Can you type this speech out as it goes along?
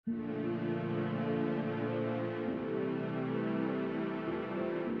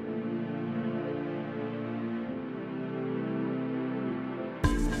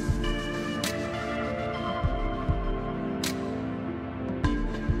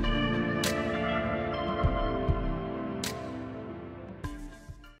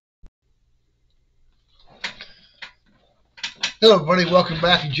Hello everybody, welcome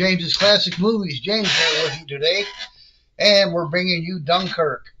back to James's Classic Movies. James here with you today, and we're bringing you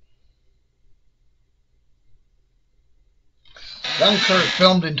Dunkirk. Dunkirk,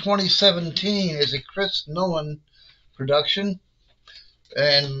 filmed in 2017, is a Chris Nolan production,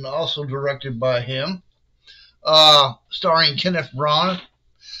 and also directed by him, starring Kenneth Branagh,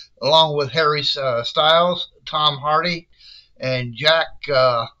 along with Harry Styles, Tom Hardy, and Jack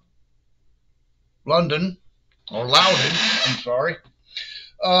Loudon. I'm sorry.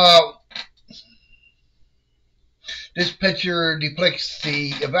 This picture depicts the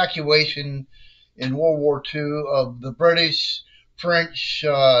evacuation in World War II of the British, French,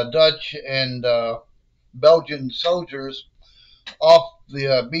 Dutch, and Belgian soldiers off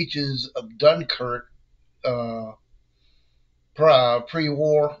the beaches of Dunkirk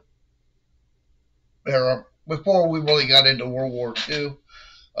pre-war era, before we really got into World War II.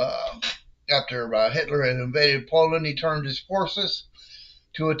 After Hitler had invaded Poland, he turned his forces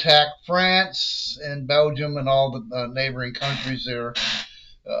to attack France and Belgium and all the neighboring countries there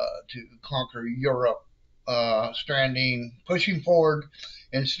to conquer Europe, pushing forward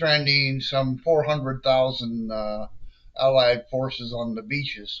and stranding some 400,000 Allied forces on the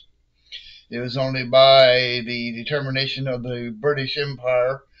beaches. It was only by the determination of the British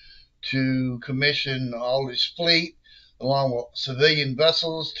Empire to commission all his fleet, along with civilian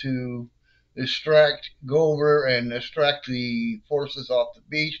vessels, to go over and extract the forces off the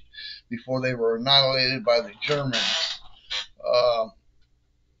beach before they were annihilated by the Germans.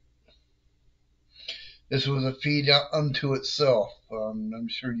 This was a feat unto itself. I'm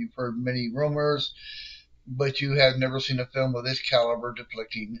sure you've heard many rumors, but you have never seen a film of this caliber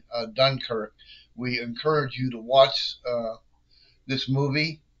depicting Dunkirk. We encourage you to watch this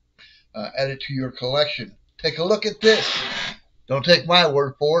movie, add it to your collection. Take a look at this. Don't take my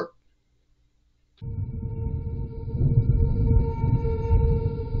word for it.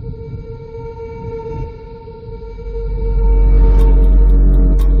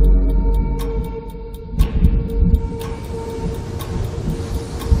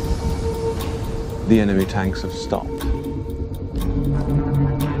 The enemy tanks have stopped.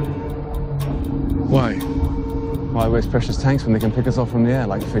 Why? Why waste precious tanks when they can pick us off from the air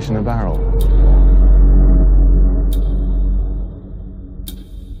like fish in a barrel?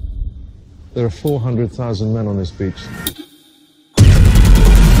 There are 400,000 men on this beach.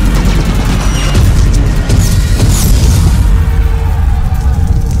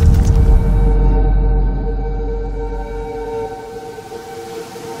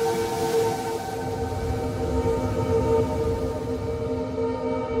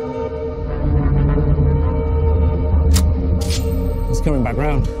 He's coming back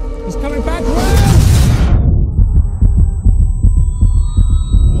round. He's coming back round!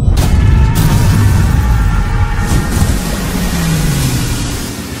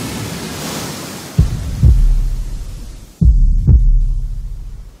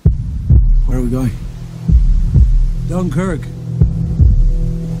 Where are we going? Dunkirk.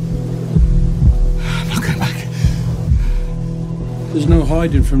 I'm not going back. There's no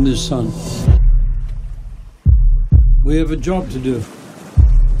hiding from this, son. We have a job to do.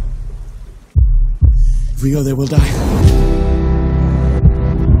 If we go there, we'll die.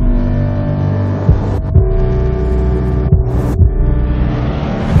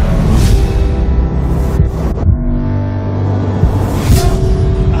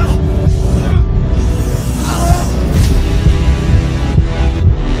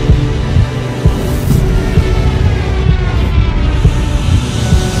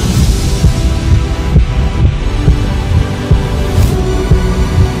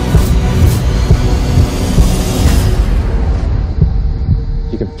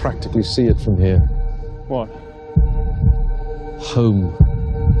 You can practically see it from here. What? Home.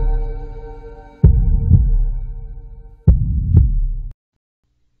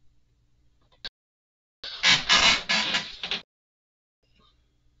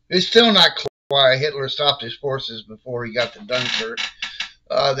 It's still not clear why Hitler stopped his forces before he got to Dunkirk.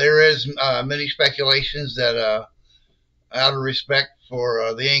 There is many speculations that out of respect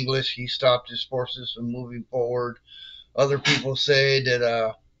for the English, he stopped his forces from moving forward. Other people say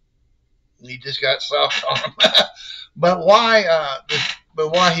that he just got soft on them. But why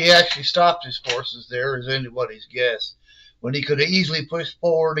he actually stopped his forces there is anybody's guess, when he could have easily pushed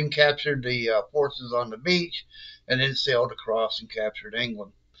forward and captured the forces on the beach, and then sailed across and captured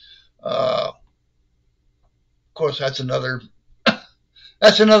England. Of course, that's another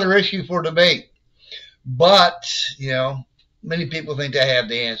issue for debate. But many people think they have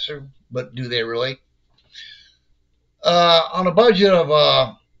the answer, but do they really? On a budget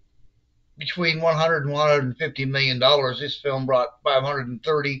of between 100 and 150 million dollars. This film brought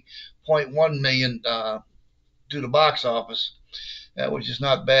 530.1 million to the box office, which is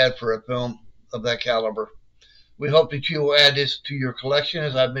not bad for a film of that caliber. We hope that you will add this to your collection.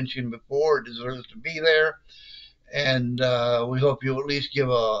 As I've mentioned before, it deserves to be there. And we hope you'll at least give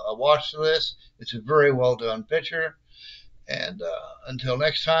a watch to this. It's a very well done picture. And until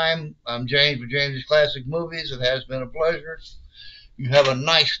next time, I'm James with James's Classic Movies. It has been a pleasure. You have a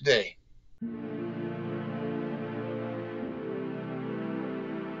nice day.